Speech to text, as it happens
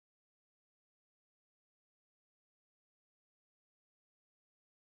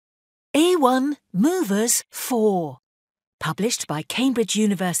A1 Movers 4, published by Cambridge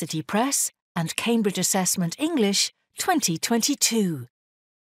University Press and Cambridge Assessment English 2022.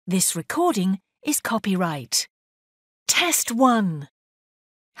 This recording is copyright. Test 1.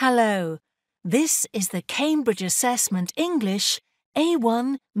 Hello, this is the Cambridge Assessment English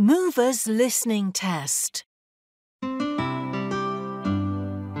A1 Movers Listening Test.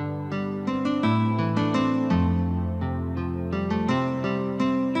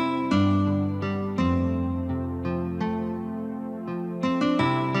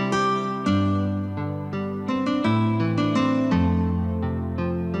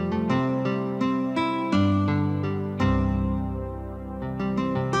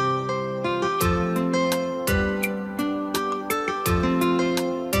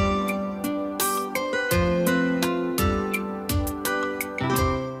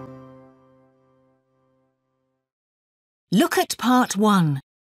 Look at part 1.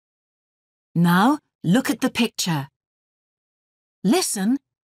 Now look at the picture. Listen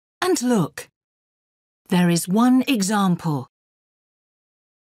and look. There is one example.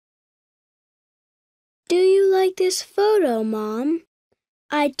 Do you like this photo, Mom?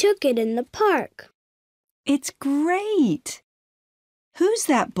 I took it in the park. It's great. Who's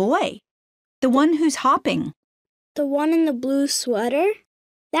that boy? The one who's hopping. The one in the blue sweater?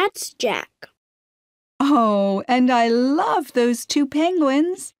 That's Jack. Oh, and I love those two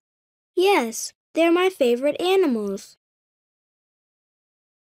penguins. Yes, they're my favorite animals.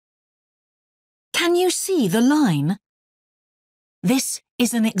 Can you see the line? This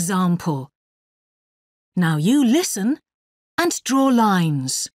is an example. Now you listen and draw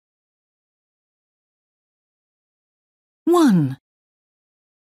lines. 1.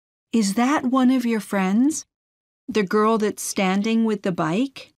 Is that one of your friends? The girl that's standing with the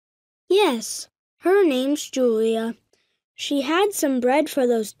bike? Yes, her name's Julia. She had some bread for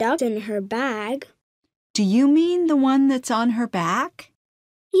those ducks in her bag. Do you mean the one that's on her back?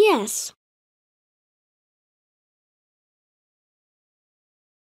 Yes.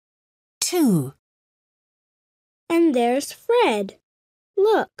 2. And there's Fred.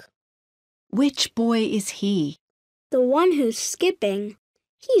 Look. Which boy is he? The one who's skipping.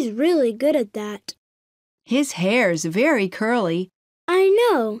 He's really good at that. His hair's very curly. I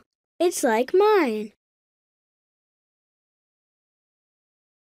know. It's like mine.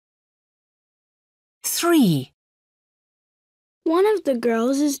 3. One of the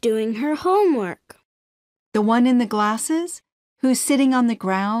girls is doing her homework. The one in the glasses? Who's sitting on the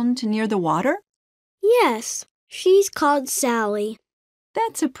ground near the water? Yes, she's called Sally.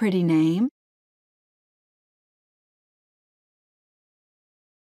 That's a pretty name.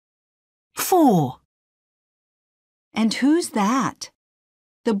 4. And who's that?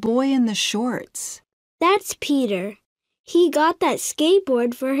 The boy in the shorts. That's Peter. He got that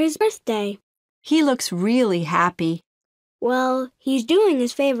skateboard for his birthday. He looks really happy. Well, he's doing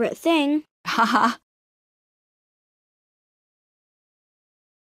his favorite thing. Haha.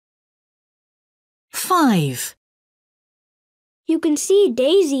 5. You can see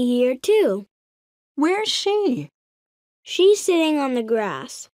Daisy here, too. Where's she? She's sitting on the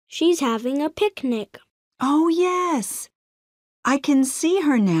grass. She's having a picnic. Oh, yes. I can see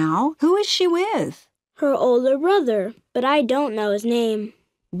her now. Who is she with? Her older brother, but I don't know his name.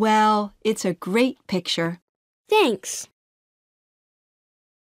 Well, it's a great picture. Thanks.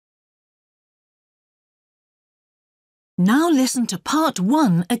 Now listen to part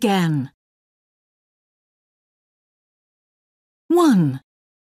 1 again. 1.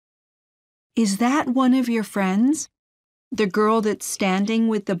 Is that one of your friends? The girl that's standing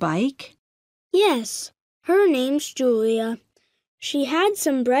with the bike? Yes, her name's Julia. She had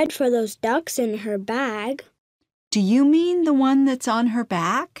some bread for those ducks in her bag. Do you mean the one that's on her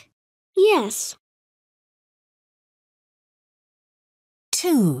back? Yes.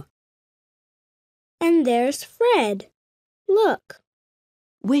 2. And there's Fred. Look.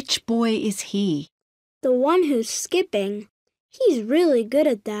 Which boy is he? The one who's skipping. He's really good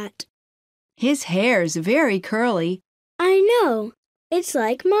at that. His hair's very curly. I know. It's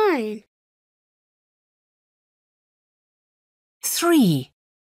like mine. 3.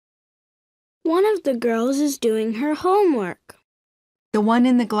 One of the girls is doing her homework. The one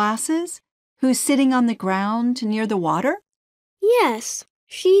in the glasses? Who's sitting on the ground near the water? Yes,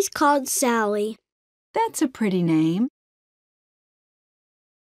 she's called Sally. That's a pretty name.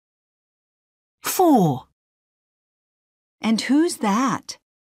 4. And who's that?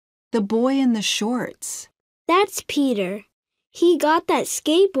 The boy in the shorts. That's Peter. He got that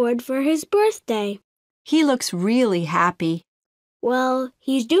skateboard for his birthday. He looks really happy. Well,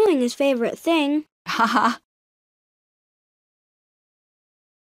 he's doing his favorite thing. Haha.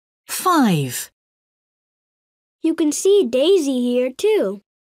 5. You can see Daisy here, too.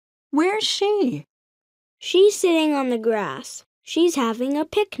 Where's she? She's sitting on the grass. She's having a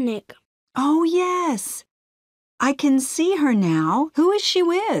picnic. Oh, yes. I can see her now. Who is she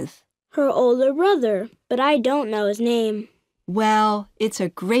with? Her older brother, but I don't know his name. Well, it's a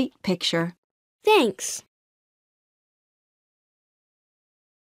great picture. Thanks.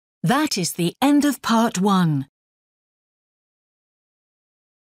 That is the end of part 1.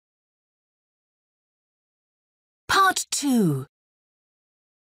 Part 2.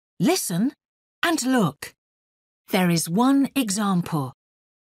 Listen and look. There is one example.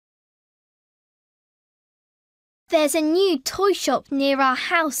 There's a new toy shop near our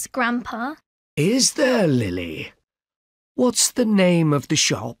house, Grandpa. Is there, Lily? What's the name of the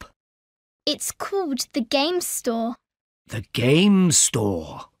shop? It's called the Game Store. The Game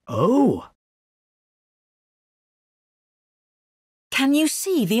Store. Oh. Can you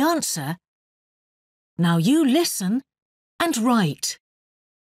see the answer? Now you listen and write.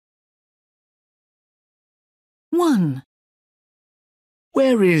 1.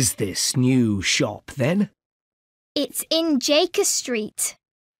 Where is this new shop, then? It's in Jaker Street.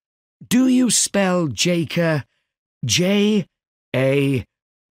 Do you spell Jaker Jaker?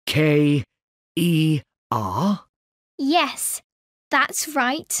 Yes, that's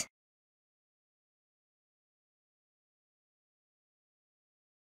right.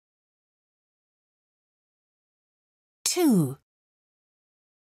 2.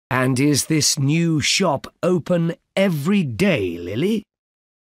 And is this new shop open every day, Lily?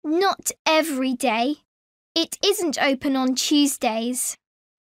 Not every day. It isn't open on Tuesdays.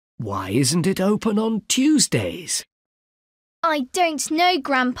 Why isn't it open on Tuesdays? I don't know,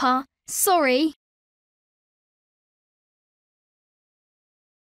 Grandpa. Sorry.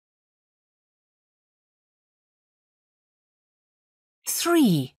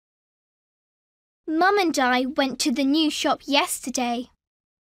 3. Mum and I went to the new shop yesterday.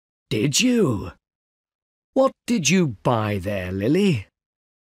 Did you? What did you buy there, Lily?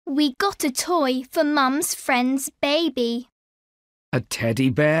 We got a toy for Mum's friend's baby. A teddy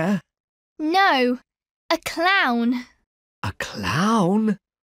bear? No, a clown. A clown?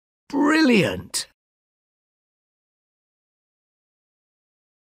 Brilliant!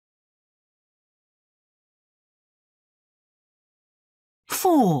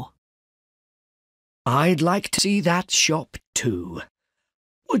 Four. I'd like to see that shop too.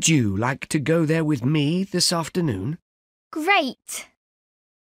 Would you like to go there with me this afternoon? Great.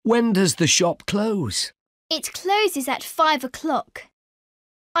 When does the shop close? It closes at 5 o'clock.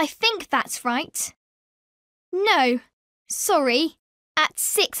 I think that's right. No, sorry, at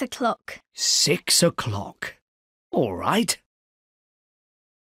 6 o'clock. 6 o'clock. All right.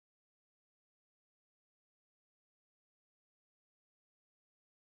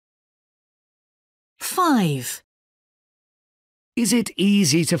 Five. Is it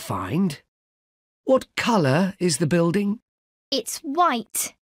easy to find? What colour is the building? It's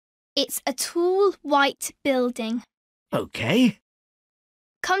white. It's a tall white building. OK.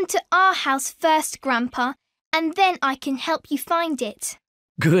 Come to our house first, Grandpa, and then I can help you find it.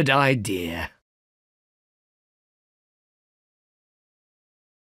 Good idea.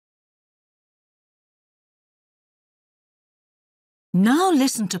 Now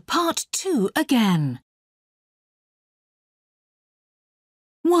listen to part 2 again.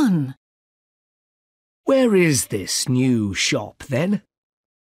 1. Where is this new shop then?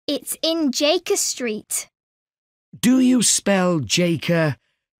 It's in Jaker Street. Do you spell Jaker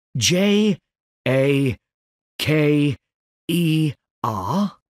Jaker?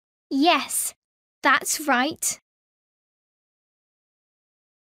 Yes, that's right.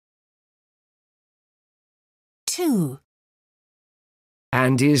 2.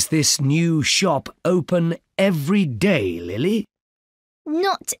 And is this new shop open every day, Lily?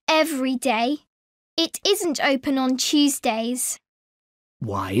 Not every day. It isn't open on Tuesdays.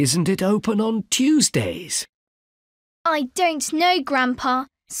 Why isn't it open on Tuesdays? I don't know, Grandpa.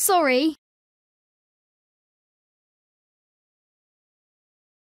 Sorry.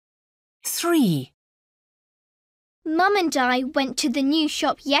 3. Mum and I went to the new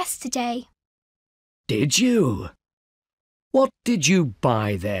shop yesterday. Did you? What did you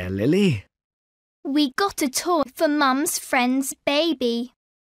buy there, Lily? We got a toy for Mum's friend's baby.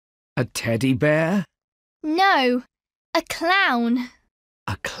 A teddy bear? No, a clown.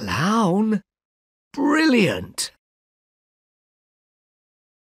 A clown? Brilliant!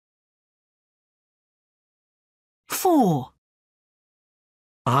 4.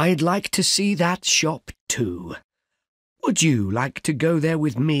 I'd like to see that shop too. Would you like to go there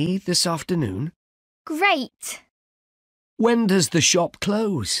with me this afternoon? Great. When does the shop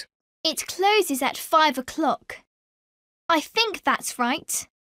close? It closes at 5 o'clock. I think that's right.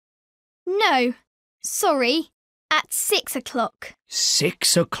 No, sorry, at 6 o'clock.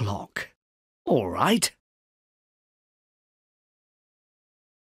 6 o'clock. All right.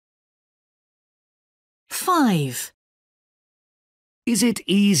 Five. Is it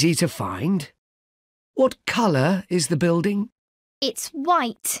easy to find? What colour is the building? It's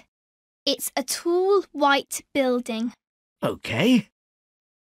white. It's a tall white building. OK.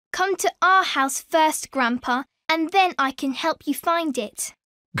 Come to our house first, Grandpa, and then I can help you find it.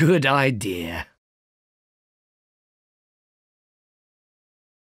 Good idea.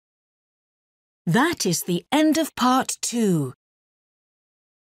 That is the end of part 2.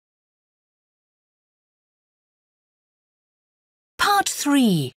 Part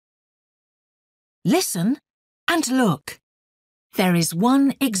 3. Listen and look. There is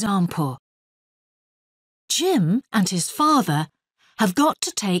one example. Jim and his father have got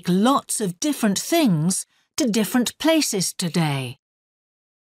to take lots of different things to different places today.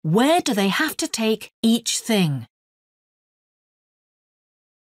 Where do they have to take each thing?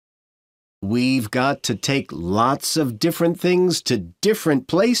 We've got to take lots of different things to different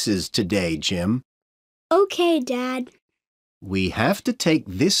places today, Jim. Okay, Dad. We have to take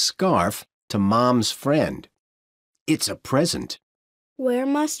this scarf to Mom's friend. It's a present. Where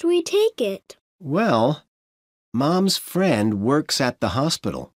must we take it? Well, Mom's friend works at the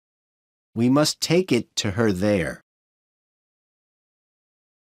hospital. We must take it to her there.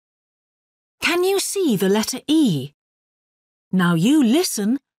 Can you see the letter E? Now you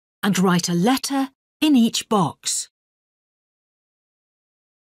listen and write a letter in each box.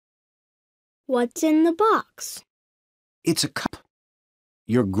 What's in the box? It's a cup.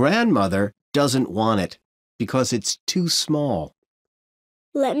 Your grandmother doesn't want it because it's too small.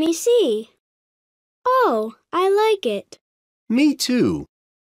 Let me see. Oh, I like it. Me too.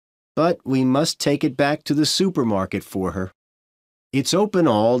 But we must take it back to the supermarket for her. It's open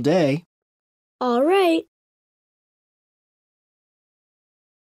all day. All right.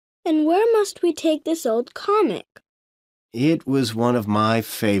 And where must we take this old comic? It was one of my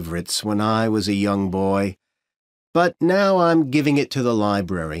favorites when I was a young boy, but now I'm giving it to the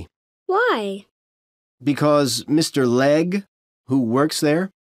library. Why? Because Mr. Legg, who works there,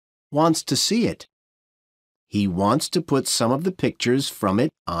 wants to see it. He wants to put some of the pictures from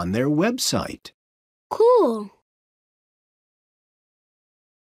it on their website. Cool.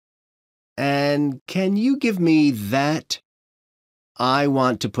 And can you give me that? I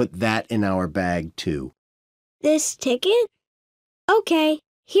want to put that in our bag, too. This ticket? Okay,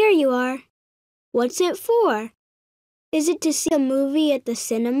 here you are. What's it for? Is it to see a movie at the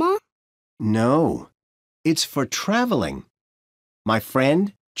cinema? No, it's for traveling. My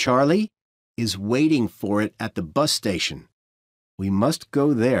friend, Charlie, is waiting for it at the bus station. We must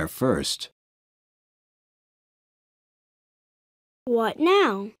go there first. What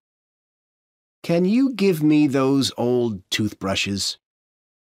now? Can you give me those old toothbrushes?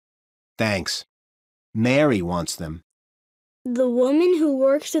 Thanks. Mary wants them. The woman who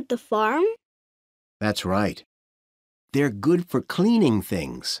works at the farm? That's right. They're good for cleaning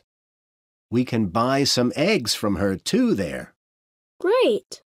things. We can buy some eggs from her too there.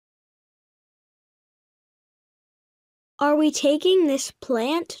 Great. Are we taking this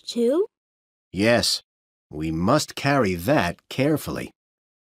plant too? Yes, we must carry that carefully.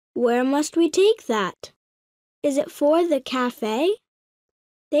 Where must we take that? Is it for the cafe?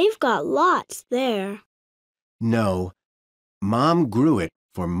 They've got lots there. No, Mom grew it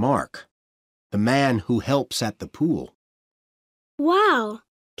for Mark, the man who helps at the pool. Wow,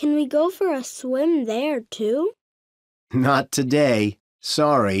 can we go for a swim there too? Not today,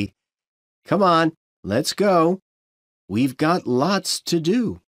 sorry. Come on, let's go. We've got lots to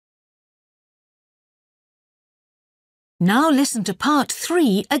do. Now listen to part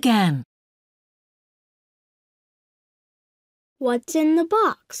 3 again. What's in the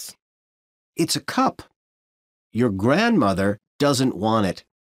box? It's a cup. Your grandmother doesn't want it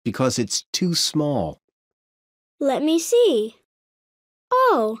because it's too small. Let me see.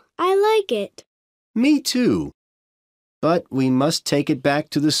 Oh, I like it. Me too. But we must take it back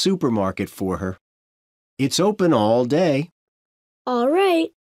to the supermarket for her. It's open all day. All right.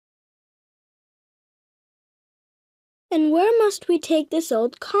 And where must we take this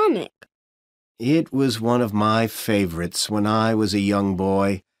old comic? It was one of my favorites when I was a young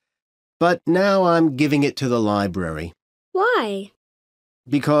boy, but now I'm giving it to the library. Why?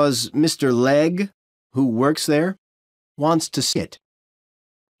 Because Mr. Legg, who works there, wants to see it.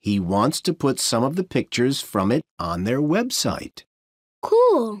 He wants to put some of the pictures from it on their website.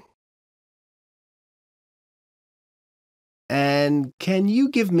 Cool. And And can you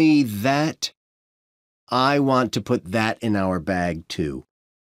give me that? I want to put that in our bag, too.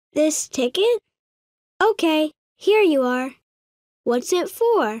 This ticket? Okay, here you are. What's it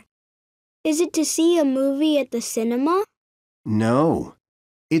for? Is it to see a movie at the cinema? No,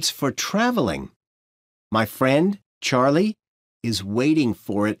 it's for traveling. My friend, Charlie, is waiting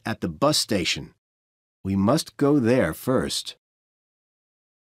for it at the bus station. We must go there first.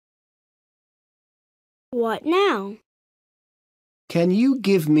 What now? Can you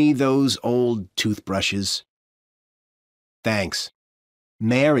give me those old toothbrushes? Thanks.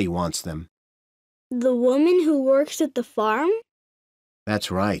 Mary wants them. The woman who works at the farm? That's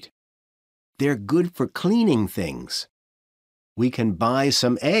right. They're good for cleaning things. We can buy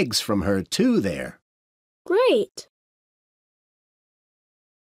some eggs from her, too, there. Great.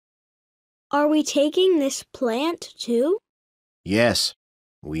 Are we taking this plant, too? Yes,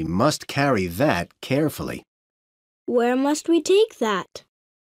 we must carry that carefully. Where must we take that?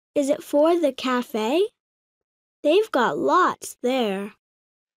 Is it for the cafe? They've got lots there.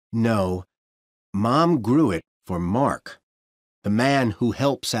 No, Mom grew it for Mark, the man who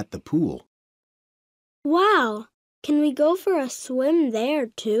helps at the pool. Wow! Can we go for a swim there,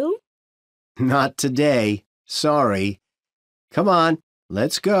 too? Not today, sorry. Come on,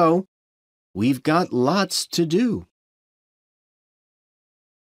 let's go. We've got lots to do.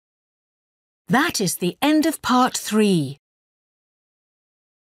 That is the end of part 3.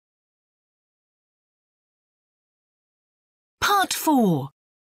 Part 4.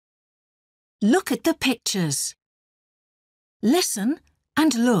 Look at the pictures. Listen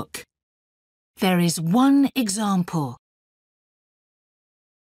and look. There is one example.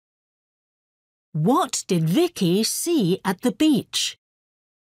 What did Vicky see at the beach?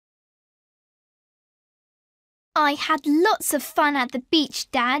 I had lots of fun at the beach,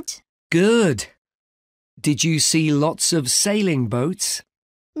 Dad. Good. Did you see lots of sailing boats?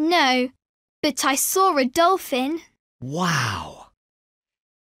 No, but I saw a dolphin. Wow!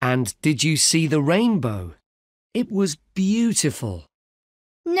 And did you see the rainbow? It was beautiful.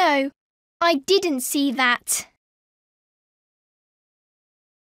 No, I didn't see that.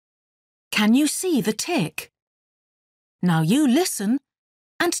 Can you see the tick? Now you listen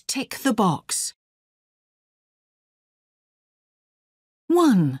and tick the box.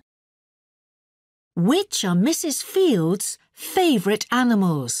 1. Which are Mrs. Field's favourite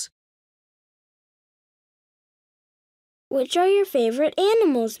animals? Which are your favorite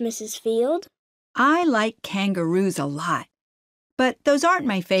animals, Mrs. Field? I like kangaroos a lot, but those aren't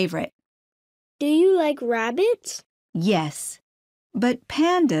my favorite. Do you like rabbits? Yes, but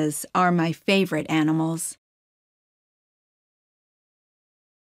pandas are my favorite animals.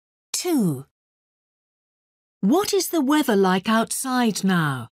 2. What is the weather like outside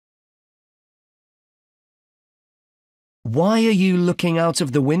now? Why are you looking out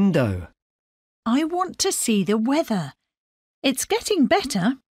of the window? I want to see the weather. It's getting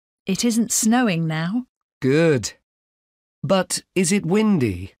better. It isn't snowing now. Good. But is it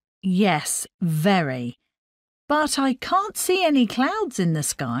windy? Yes, very. But I can't see any clouds in the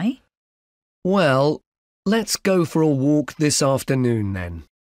sky. Well, let's go for a walk this afternoon then.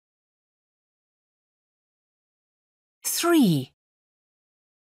 3.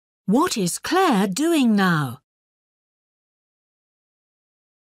 What is Claire doing now?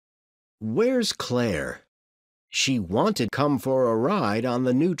 Where's Claire? She wanted to come for a ride on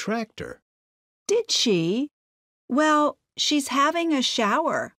the new tractor. Did she? Well, she's having a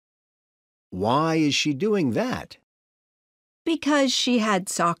shower. Why is she doing that? Because she had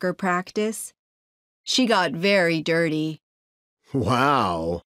soccer practice. She got very dirty.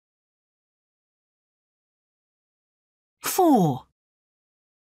 Wow! 4.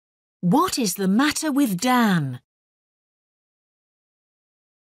 What is the matter with Dan?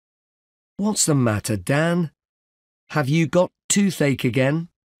 What's the matter, Dan? Have you got toothache again?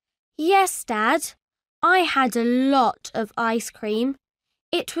 Yes, Dad. I had a lot of ice cream.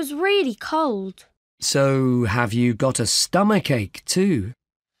 It was really cold. So have you got a stomachache too?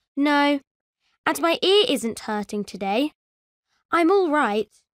 No, and my ear isn't hurting today. I'm all right,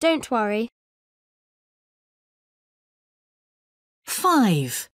 don't worry.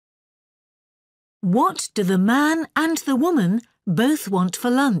 5. What do the man and the woman both want for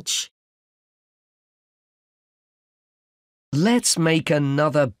lunch? Let's make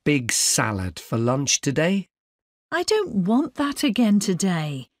another big salad for lunch today. I don't want that again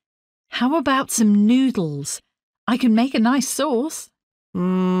today. How about some noodles? I can make a nice sauce.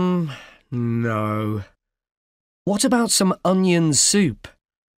 No. What about some onion soup?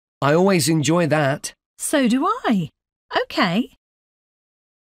 I always enjoy that. So do I. OK.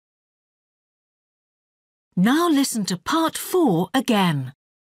 Now listen to part 4 again.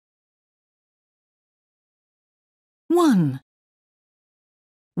 1.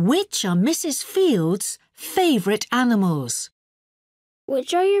 Which are Mrs. Field's favourite animals?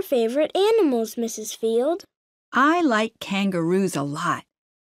 Which are your favorite animals, Mrs. Field? I like kangaroos a lot,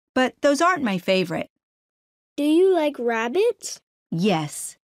 but those aren't my favorite. Do you like rabbits?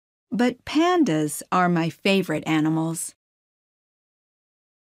 Yes, but pandas are my favorite animals.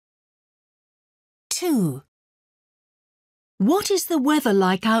 2. What is the weather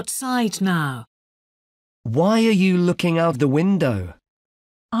like outside now? Why are you looking out the window?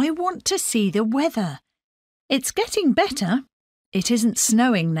 I want to see the weather. It's getting better. It isn't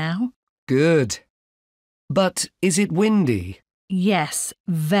snowing now. Good. But is it windy? Yes,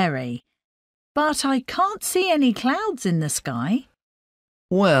 very. But I can't see any clouds in the sky.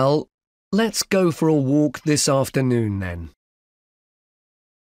 Well, let's go for a walk this afternoon then.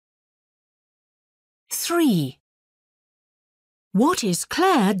 3. What is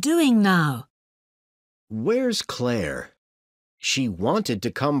Claire doing now? Where's Claire? She wanted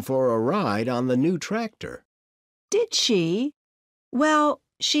to come for a ride on the new tractor. Did she? Well,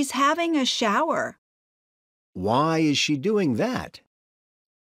 she's having a shower. Why is she doing that?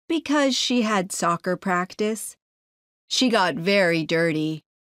 Because she had soccer practice. She got very dirty.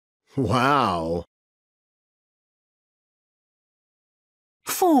 Wow!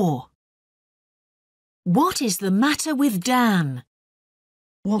 4. What is the matter with Dan?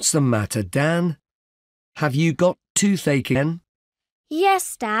 What's the matter, Dan? Have you got toothache again?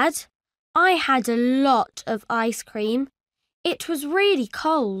 Yes, Dad. I had a lot of ice cream. It was really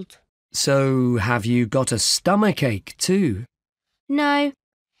cold. So have you got a stomachache too? No,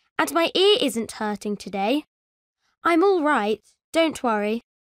 and my ear isn't hurting today. I'm all right, don't worry.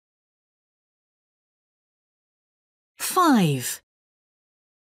 5.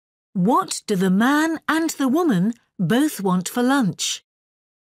 What do the man and the woman both want for lunch?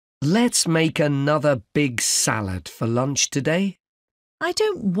 Let's make another big salad for lunch today. I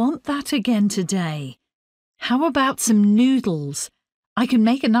don't want that again today. How about some noodles? I can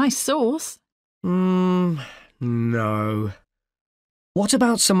make a nice sauce. No. What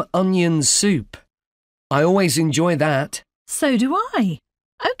about some onion soup? I always enjoy that. So do I.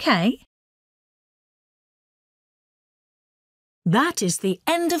 OK. That is the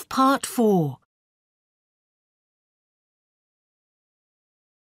end of part 4.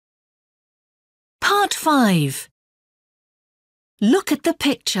 Part 5. Look at the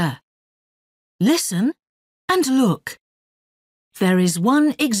picture. Listen and look. There is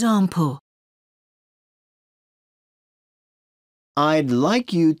one example. I'd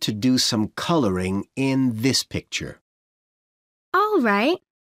like you to do some coloring in this picture. All right.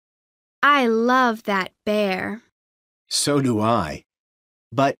 I love that bear. So do I.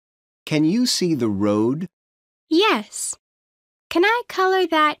 But can you see the road? Yes. Can I color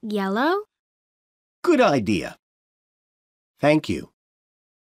that yellow? Good idea. Thank you.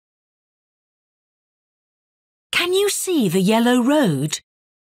 Can you see the yellow road?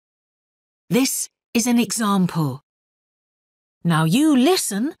 This is an example. Now you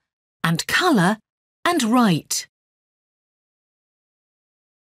listen and colour and write.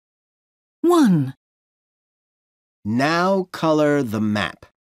 1. Now color the map.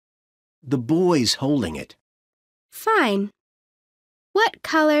 The boy's holding it. Fine. What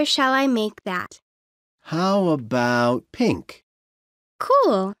color shall I make that? How about pink?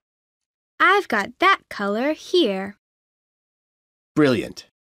 Cool. I've got that color here. Brilliant.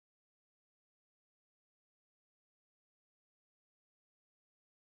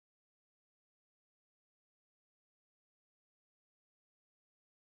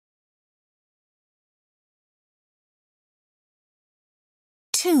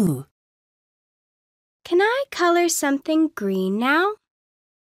 Two. Can I color something green now?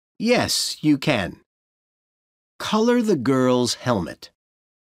 Yes, you can. Color the girl's helmet.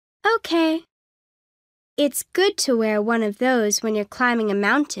 Okay. It's good to wear one of those when you're climbing a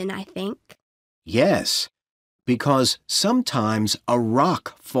mountain, I think. Yes, because sometimes a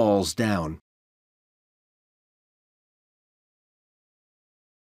rock falls down.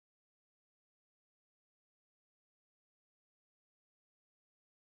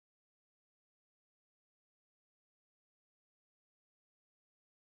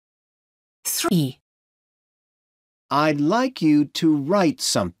 Three. I'd like you to write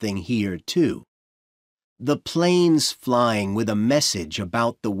something here, too. The plane's flying with a message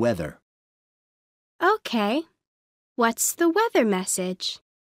about the weather. Okay. What's the weather message?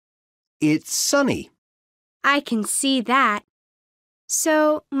 It's sunny. I can see that.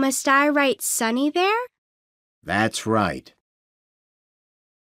 So, must I write sunny there? That's right.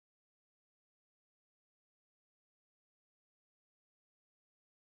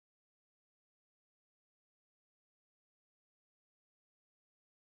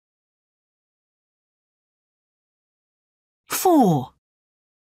 4.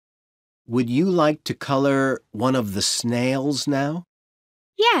 Would you like to color one of the snails now?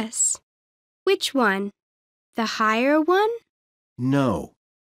 Yes. Which one? The higher one? No,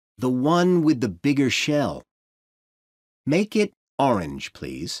 the one with the bigger shell. Make it orange,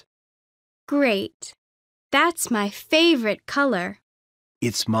 please. Great. That's my favorite color.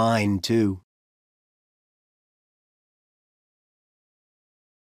 It's mine, too.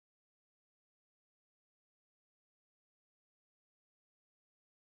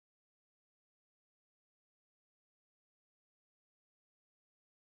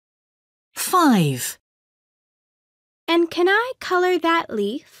 Five. And can I color that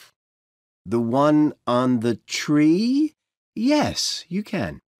leaf? The one on the tree? Yes, you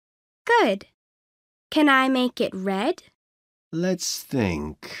can. Good. Can I make it red? Let's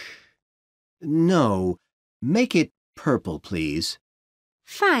think. No, make it purple, please.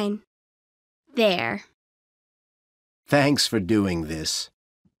 Fine. There. Thanks for doing this.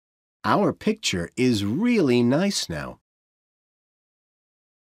 Our picture is really nice now.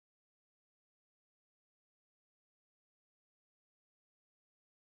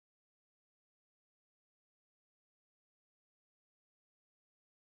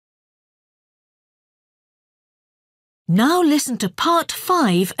 Now listen to part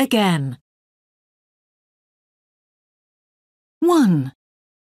 5 again. 1.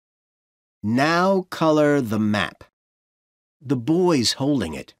 Now color the map. The boy's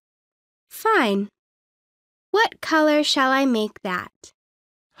holding it. Fine. What color shall I make that?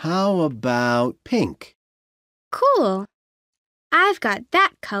 How about pink? Cool. I've got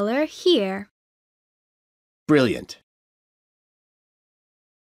that color here. Brilliant.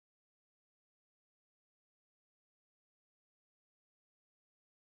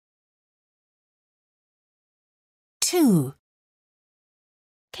 Two.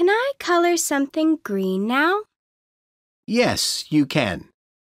 Can I color something green now? Yes, you can.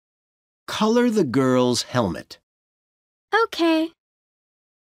 Color the girl's helmet. Okay.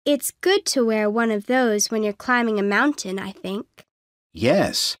 It's good to wear one of those when you're climbing a mountain, I think.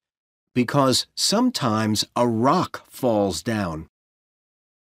 Yes, because sometimes a rock falls down.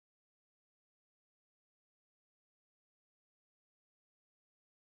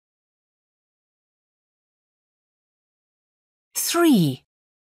 Three.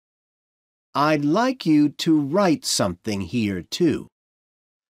 I'd like you to write something here, too.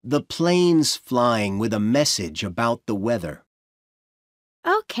 The plane's flying with a message about the weather.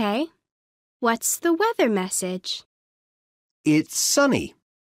 Okay. What's the weather message? It's sunny.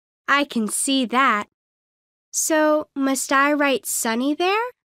 I can see that. So, must I write sunny there?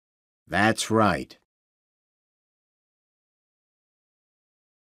 That's right.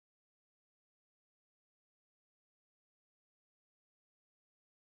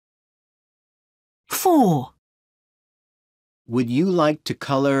 Four. Would you like to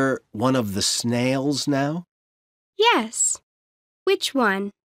color one of the snails now? Yes. Which one?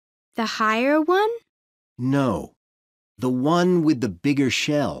 The higher one? No, the one with the bigger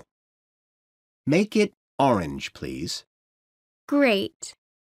shell. Make it orange, please. Great.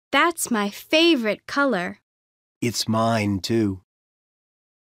 That's my favorite color. It's mine, too.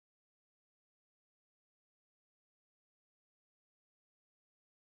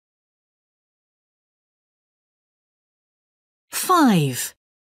 Five.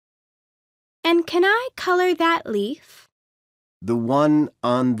 And can I color that leaf? The one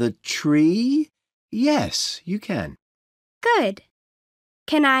on the tree? Yes, you can. Good.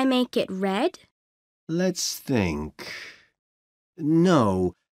 Can I make it red? Let's think.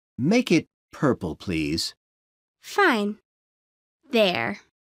 No, make it purple, please. Fine. There.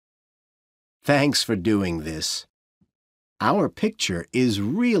 Thanks for doing this. Our picture is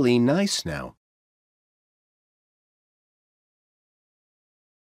really nice now.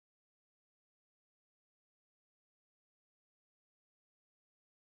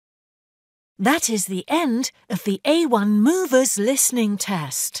 That is the end of the A1 Movers listening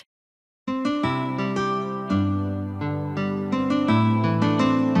test.